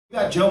We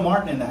got Joe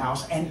Martin in the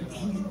house, and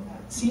he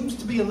seems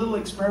to be a little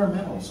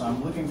experimental, so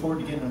I'm looking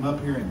forward to getting him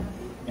up here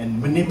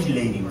and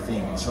manipulating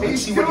things. So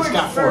let's see what he's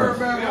got for us.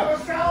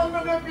 I'm a sound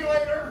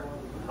manipulator.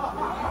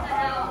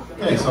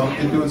 Okay, so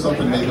I'm doing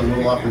something maybe a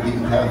little off the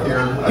beaten path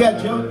here.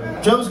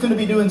 Yeah, Joe's going to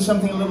be doing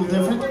something a little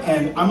different,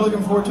 and I'm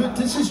looking forward to it.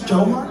 This is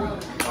Joe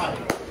Martin.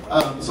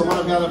 So what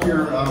I've got up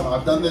here,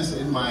 I've done this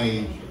in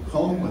my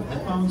home with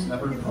headphones,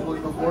 never in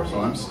public before, so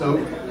I'm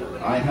stoked.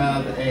 I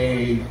have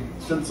a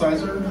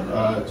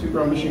synthesizer, 2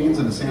 drum machines,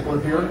 and a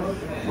sampler here.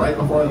 Right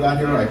before I got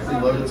here, I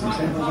preloaded some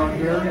samples on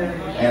here,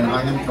 and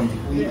I am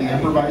completely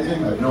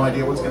improvising. I have no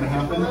idea what's going to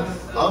happen,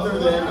 other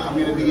than I'm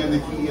going to be in the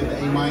key of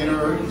A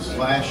minor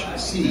 /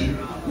 C.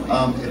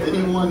 If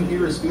anyone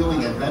here is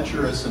feeling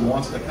adventurous and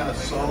wants to kind of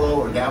solo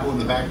or dabble in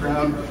the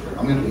background,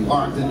 I'm going to be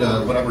locked into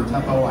whatever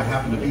tempo I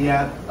happen to be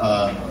at.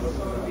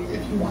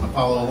 If you want to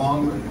follow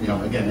along, you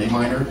know, again, A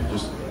minor,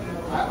 just,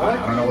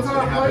 I don't know what's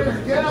going to happen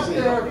here. Get up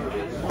there.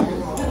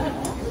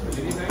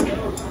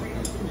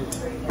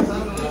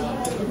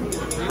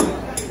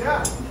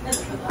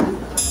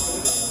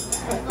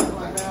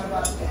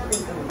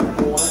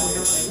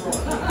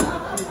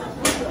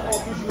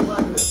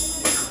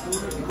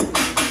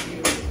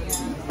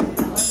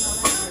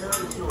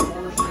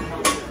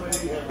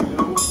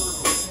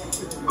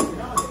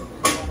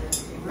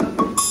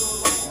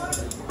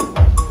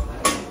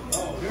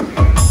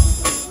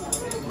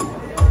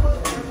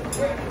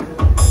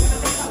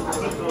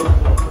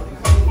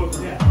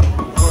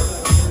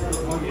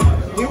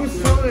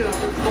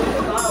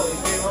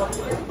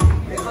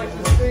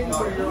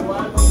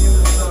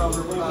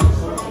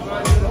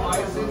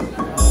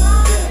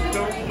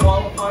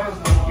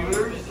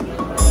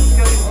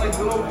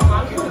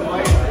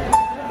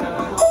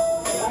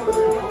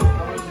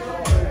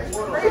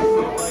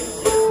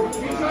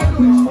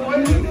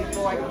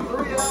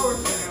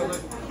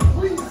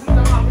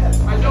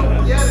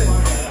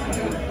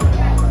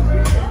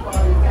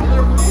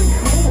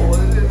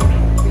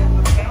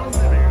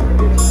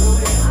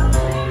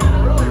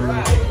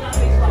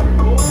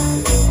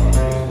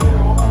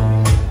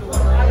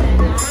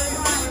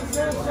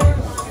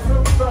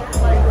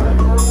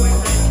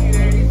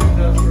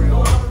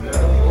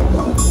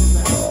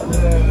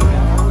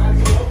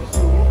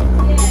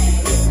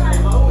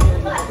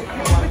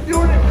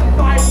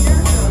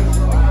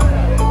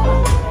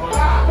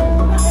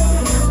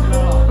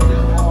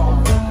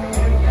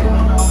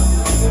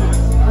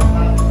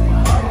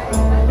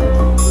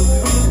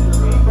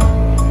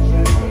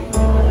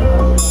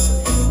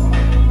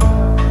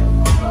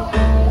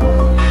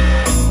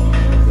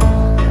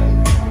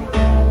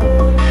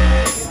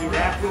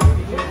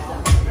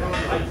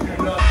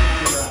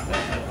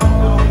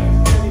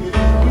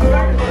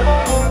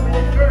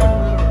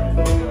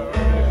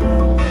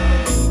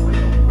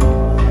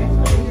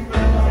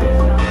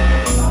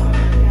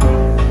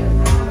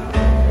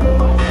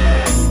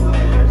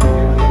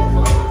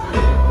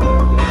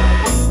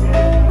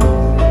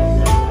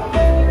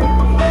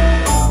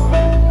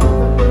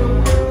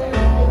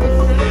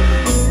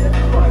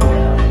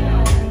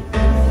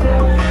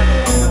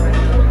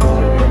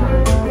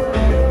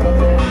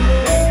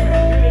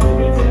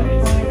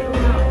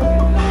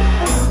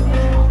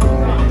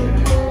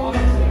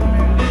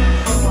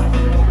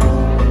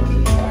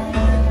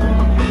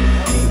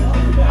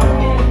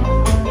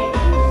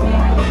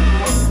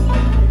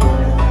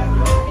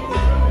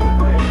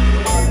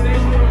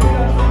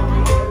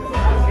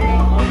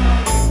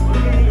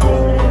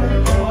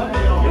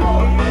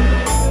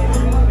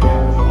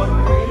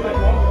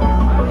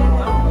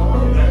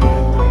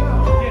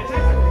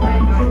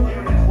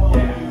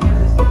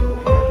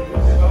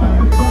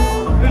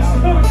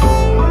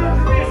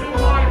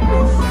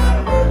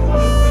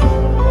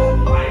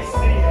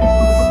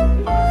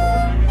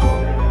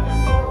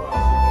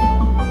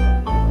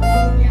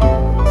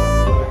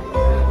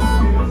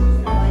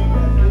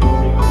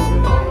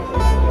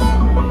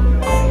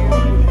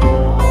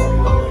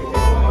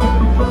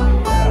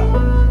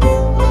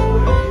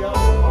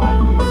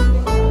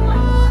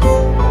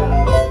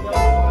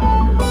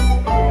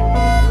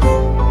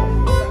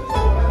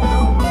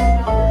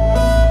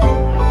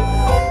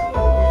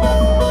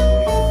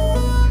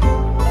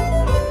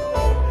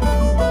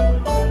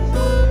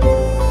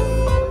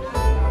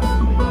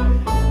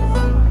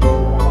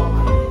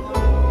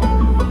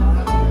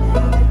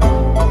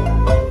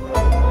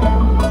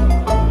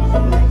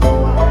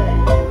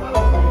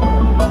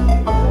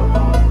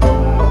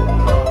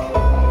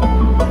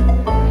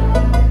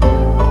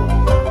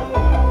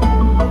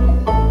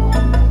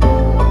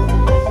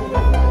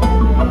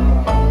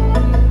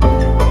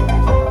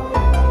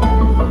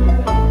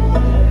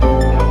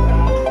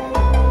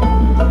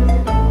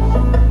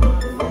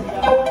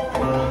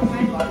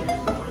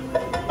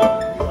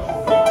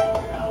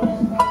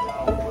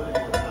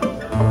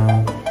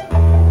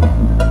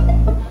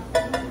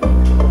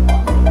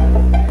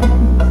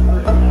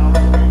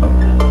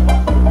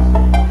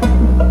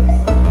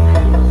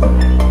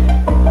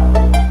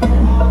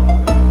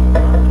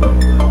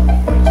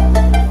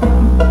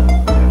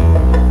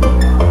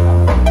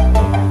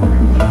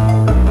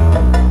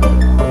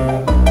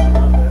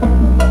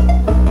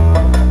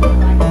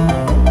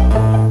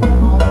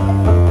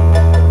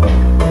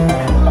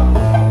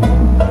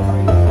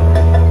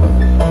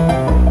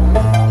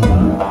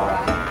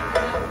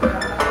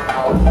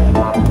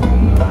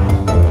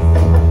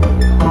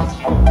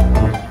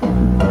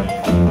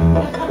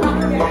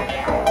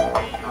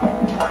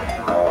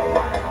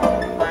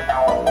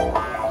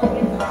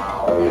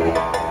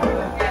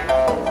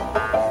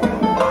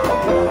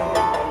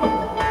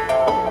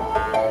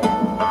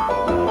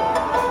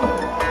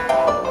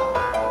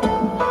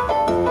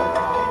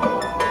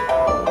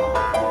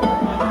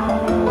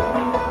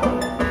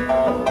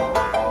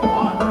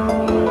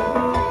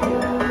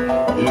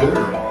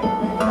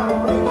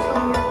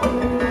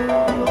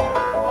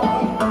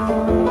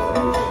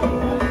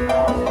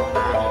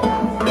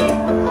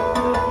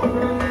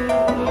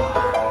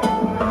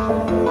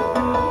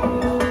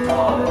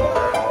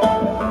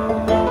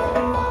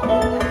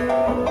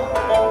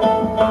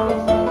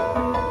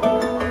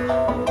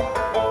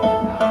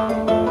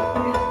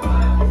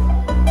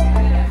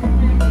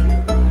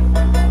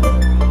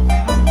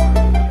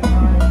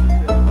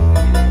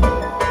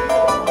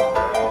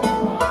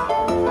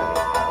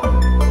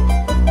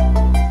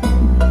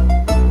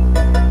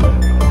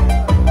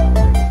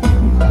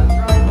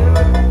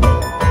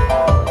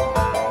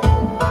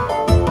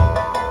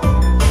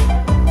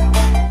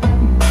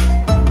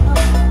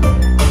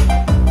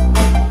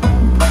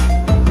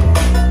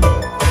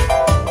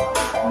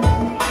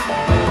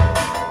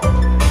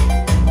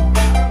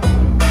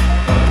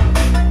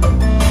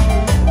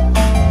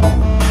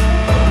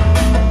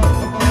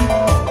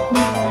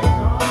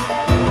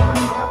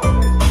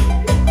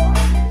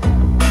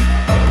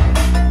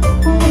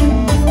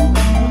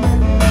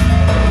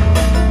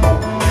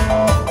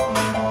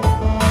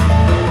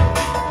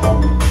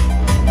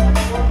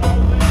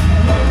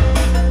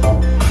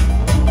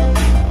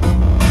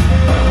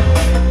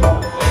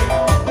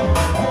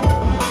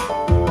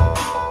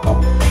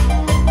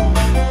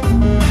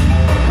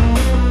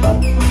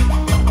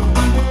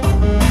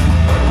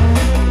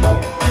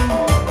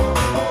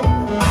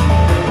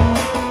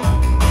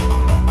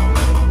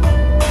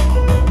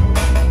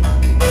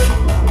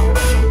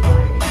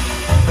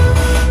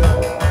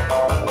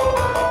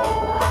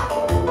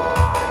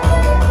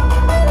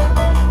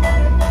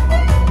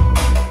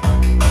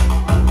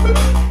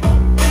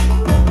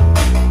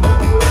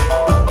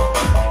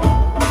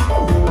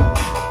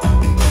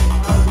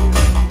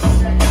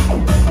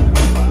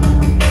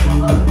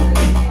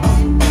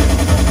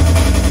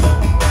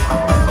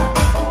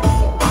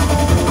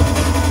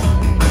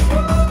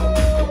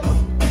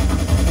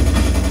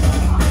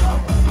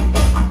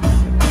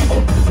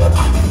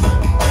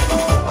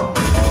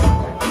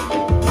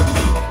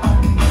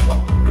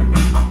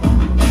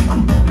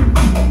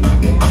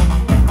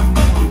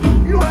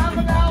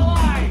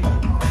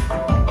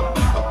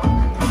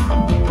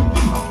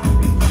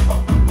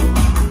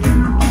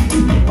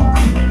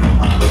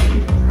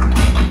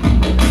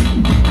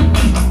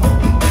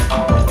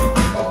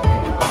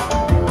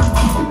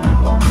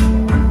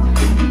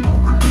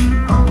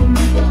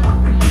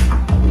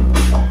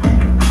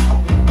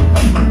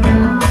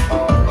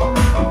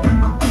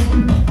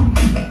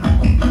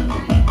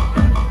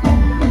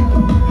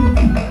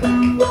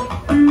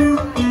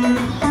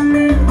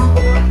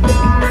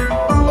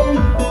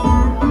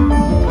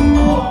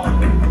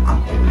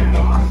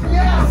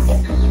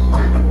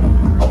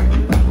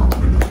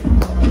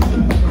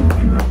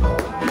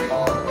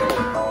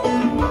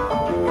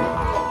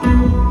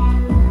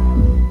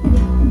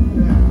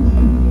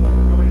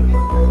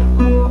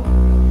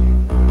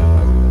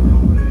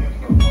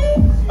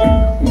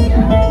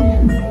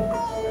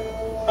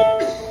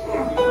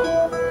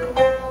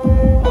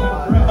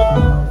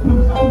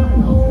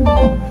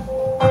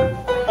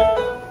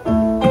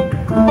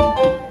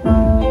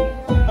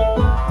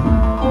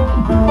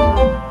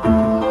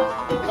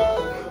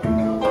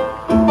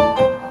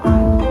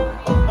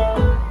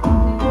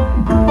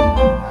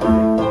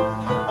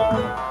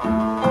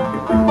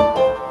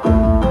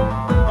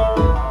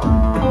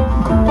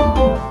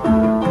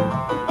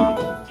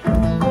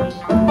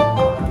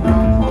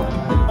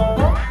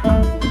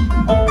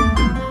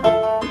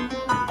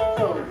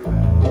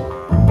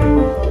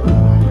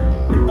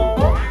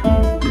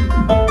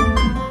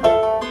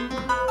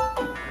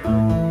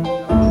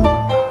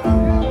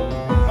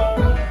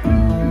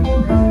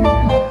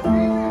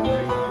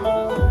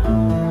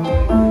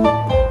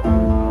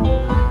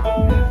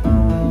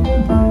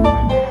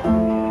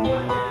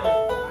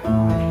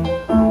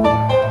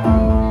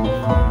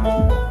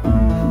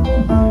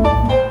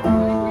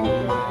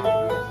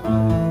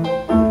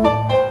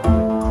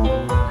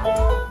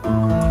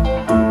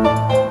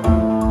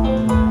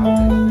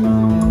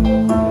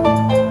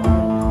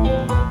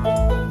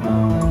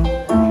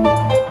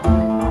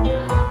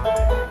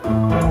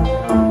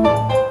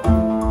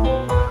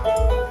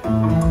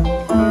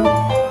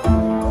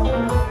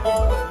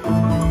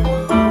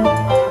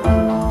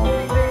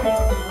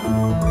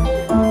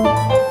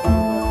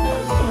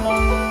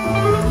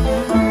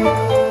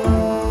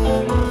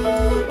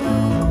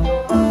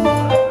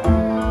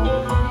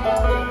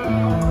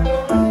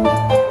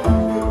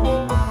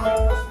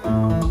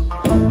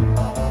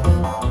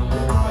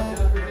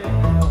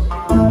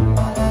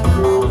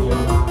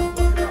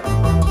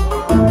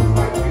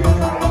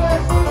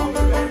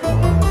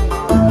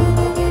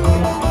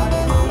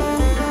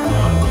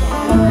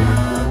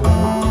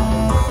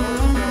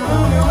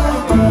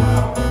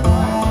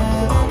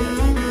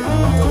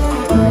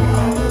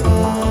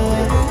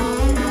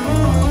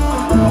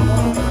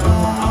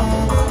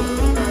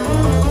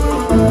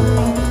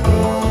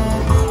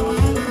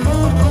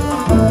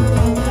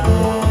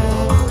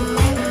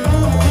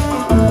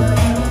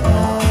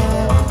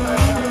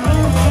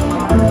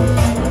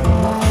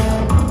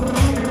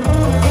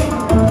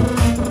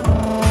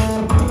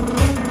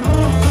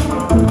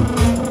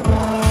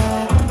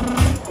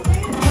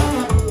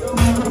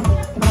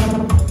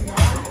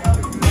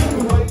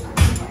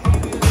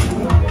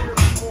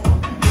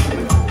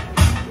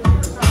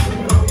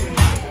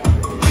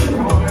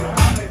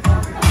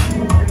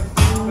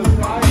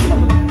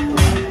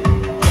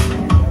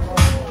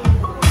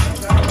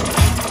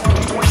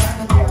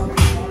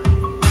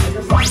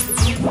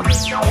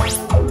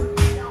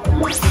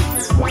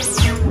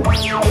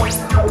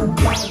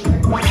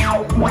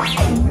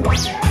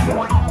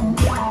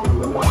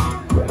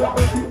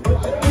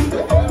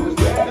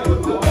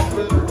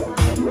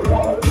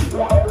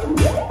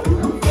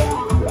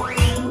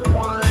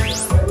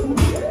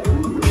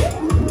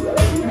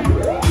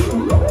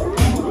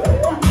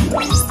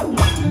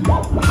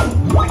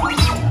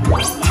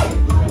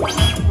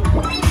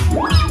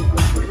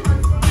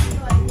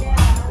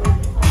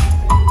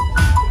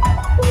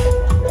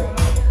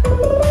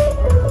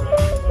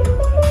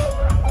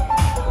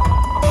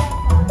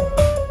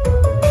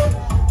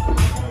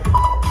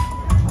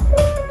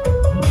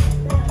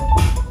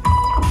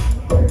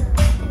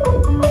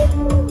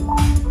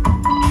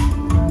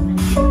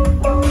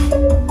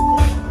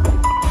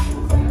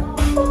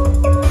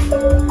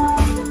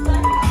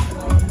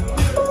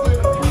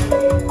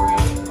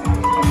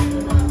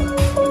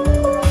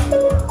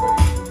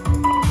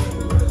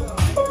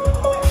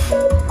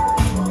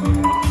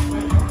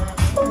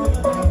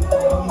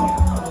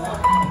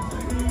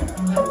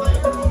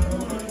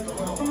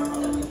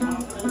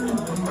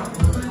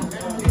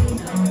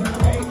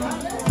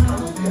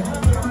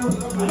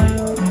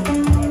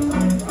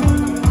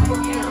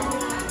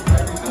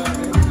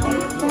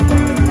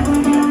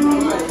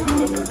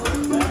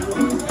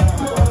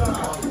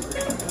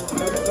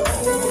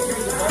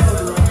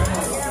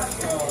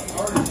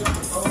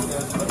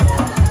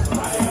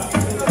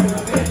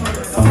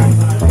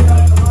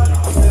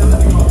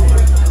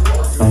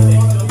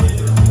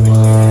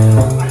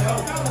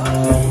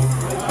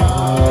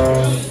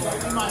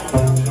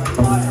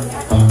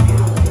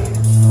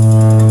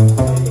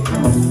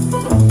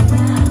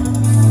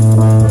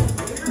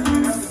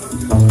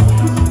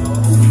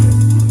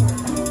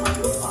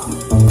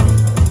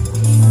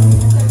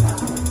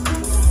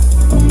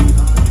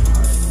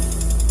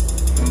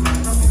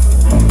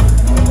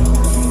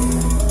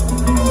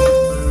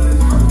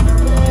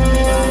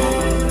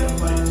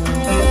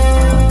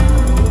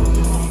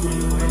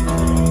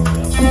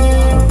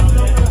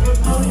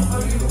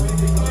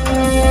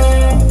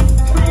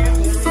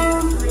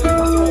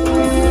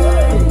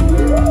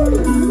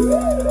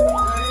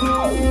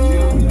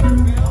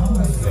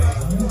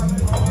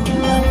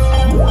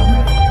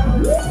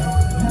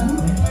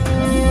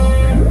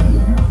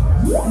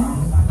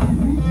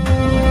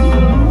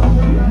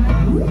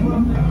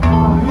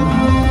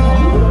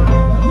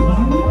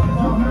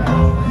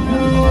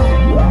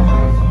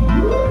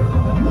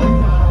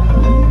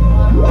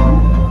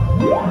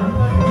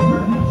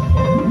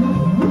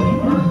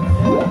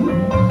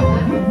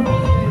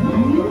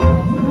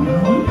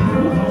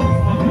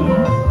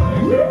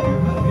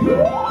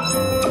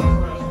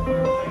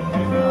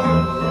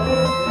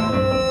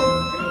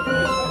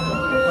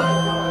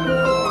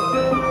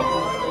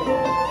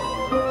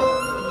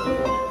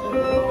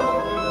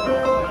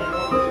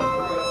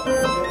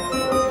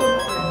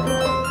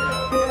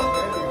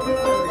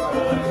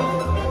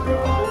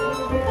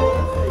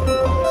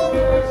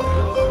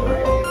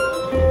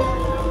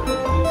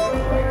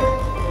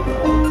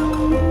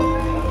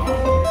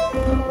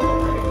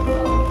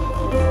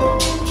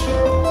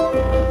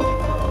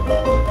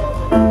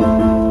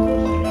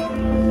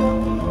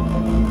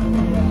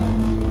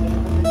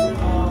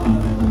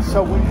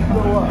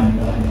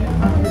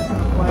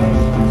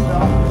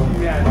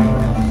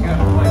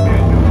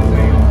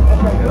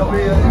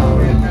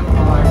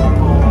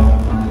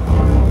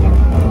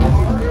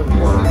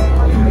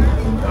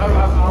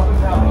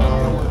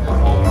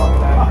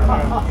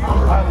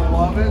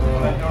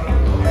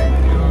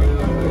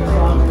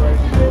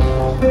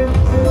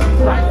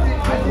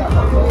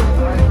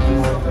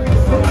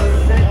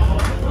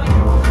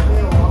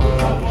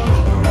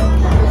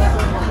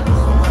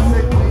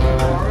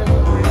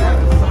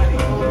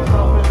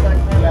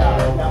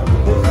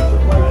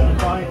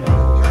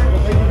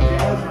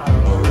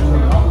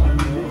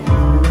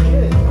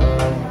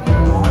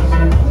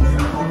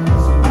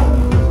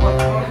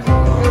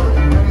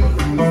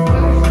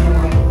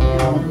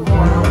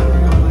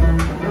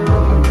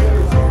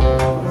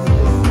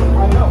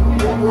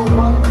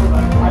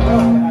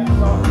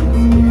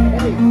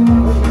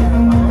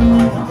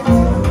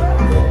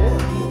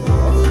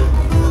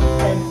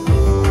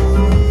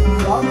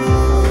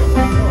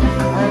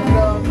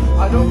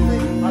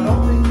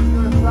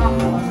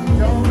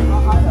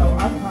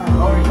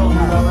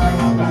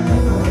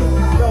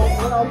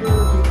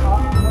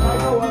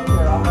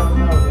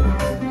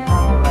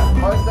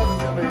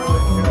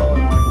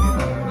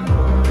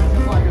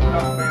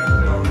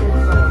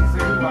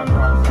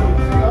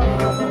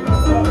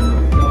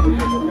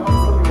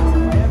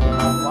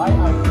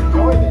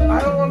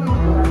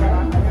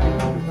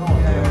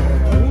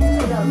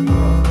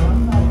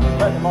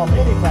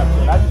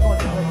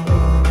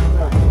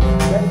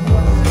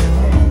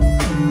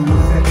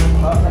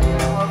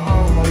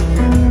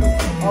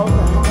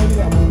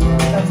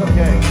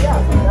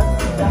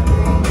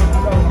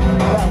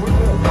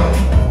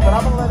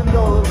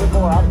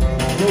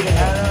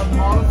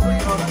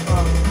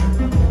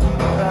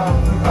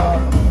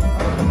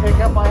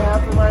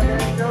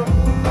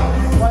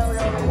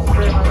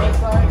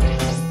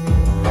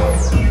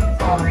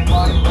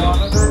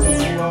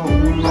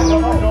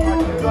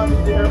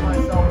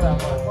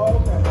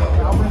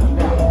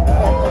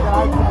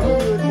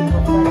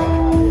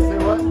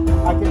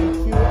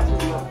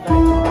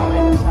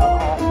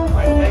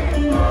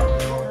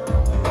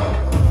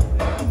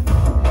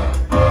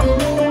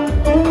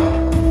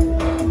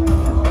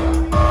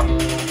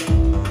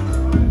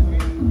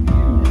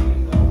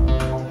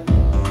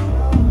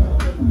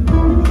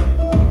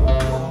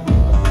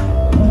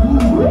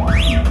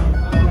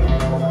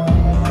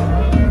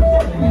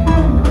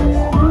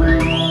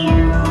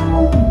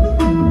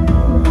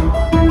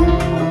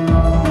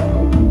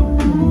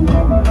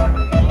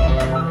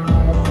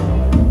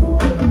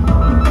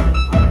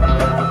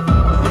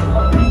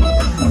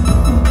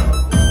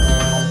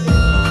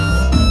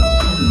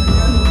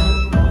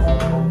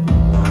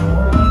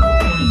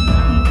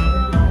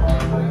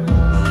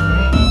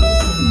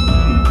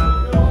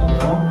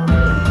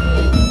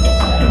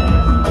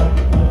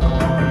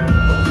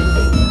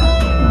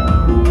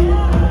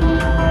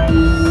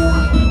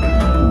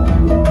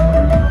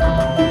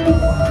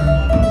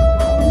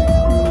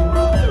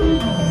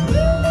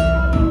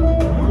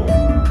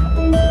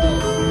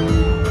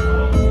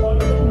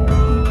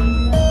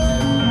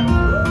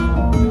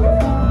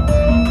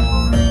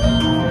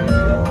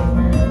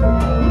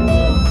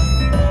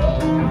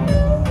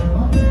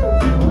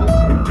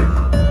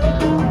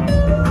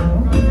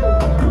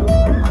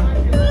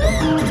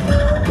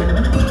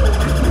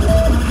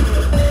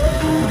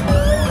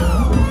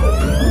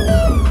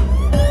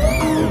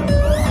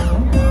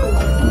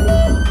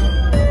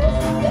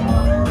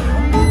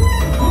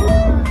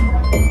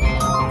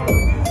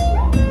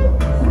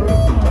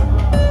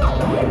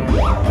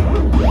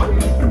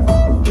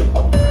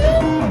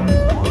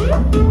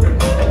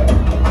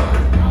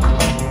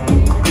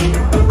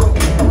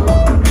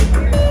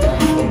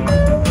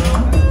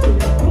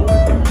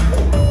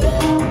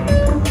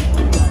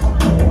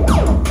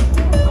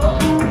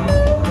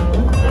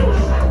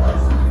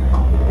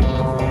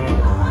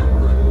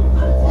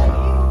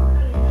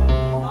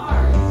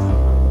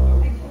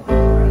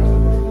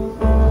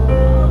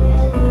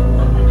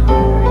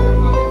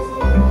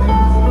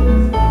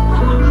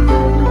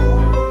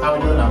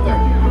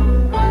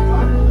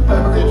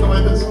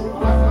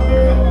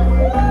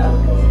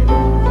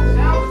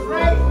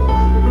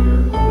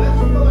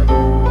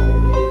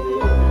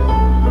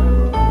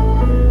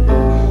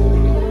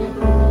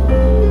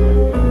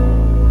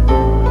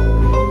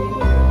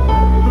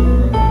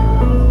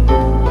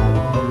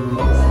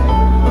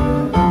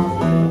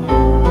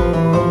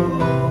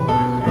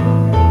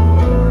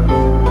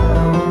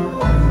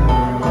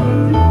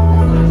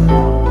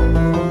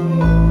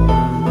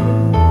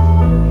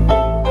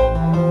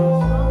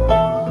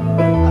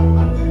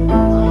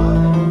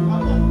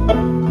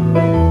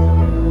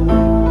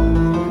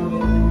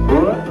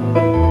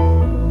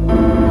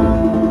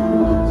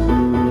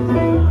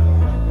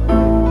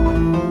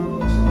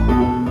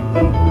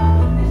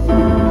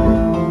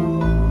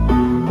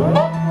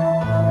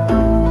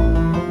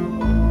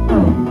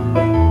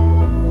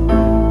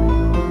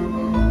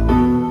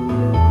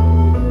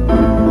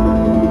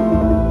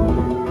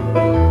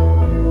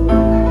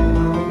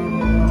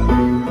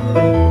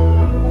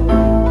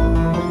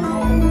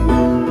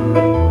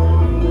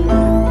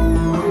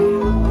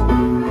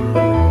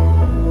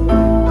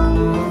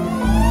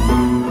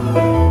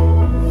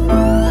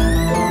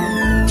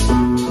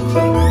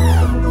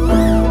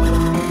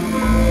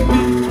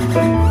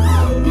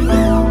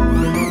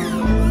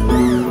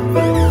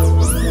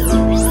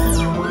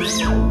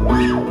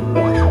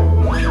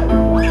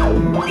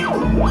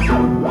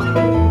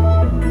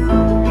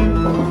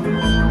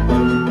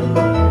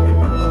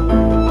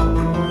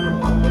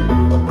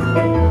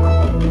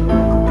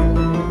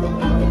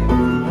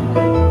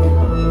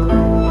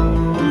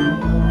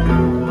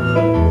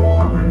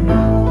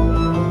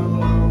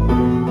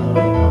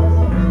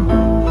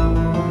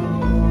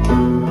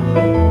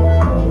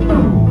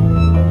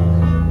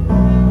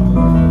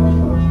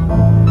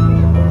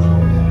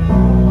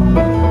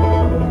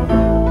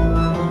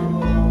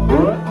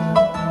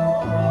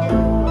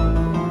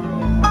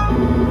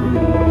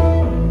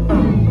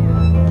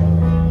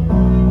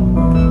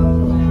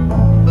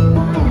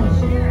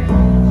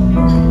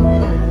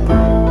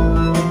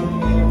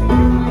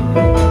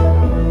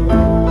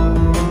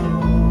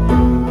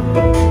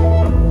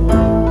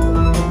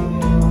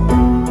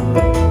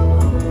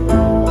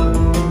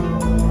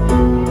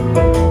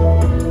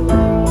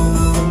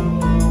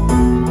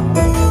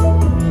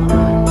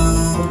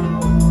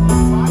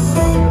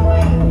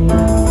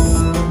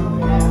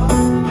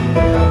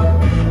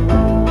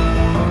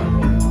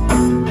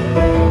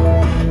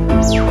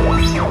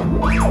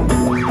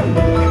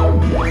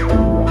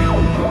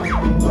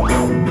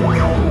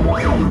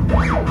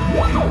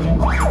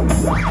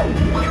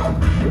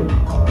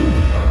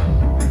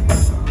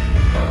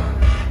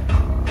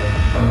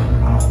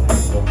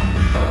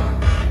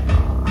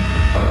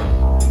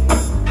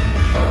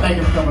 Thank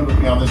you for coming with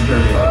me on this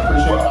journey. I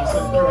appreciate y'all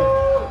sitting through it.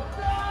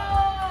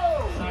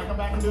 Can I come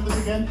back and do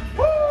this again?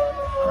 All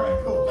right,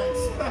 cool, thanks.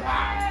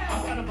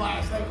 I've had a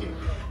blast, thank you.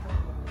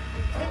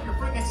 Take your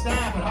freaking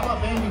snap, and how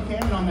about Van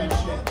Buchanan on that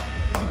shit?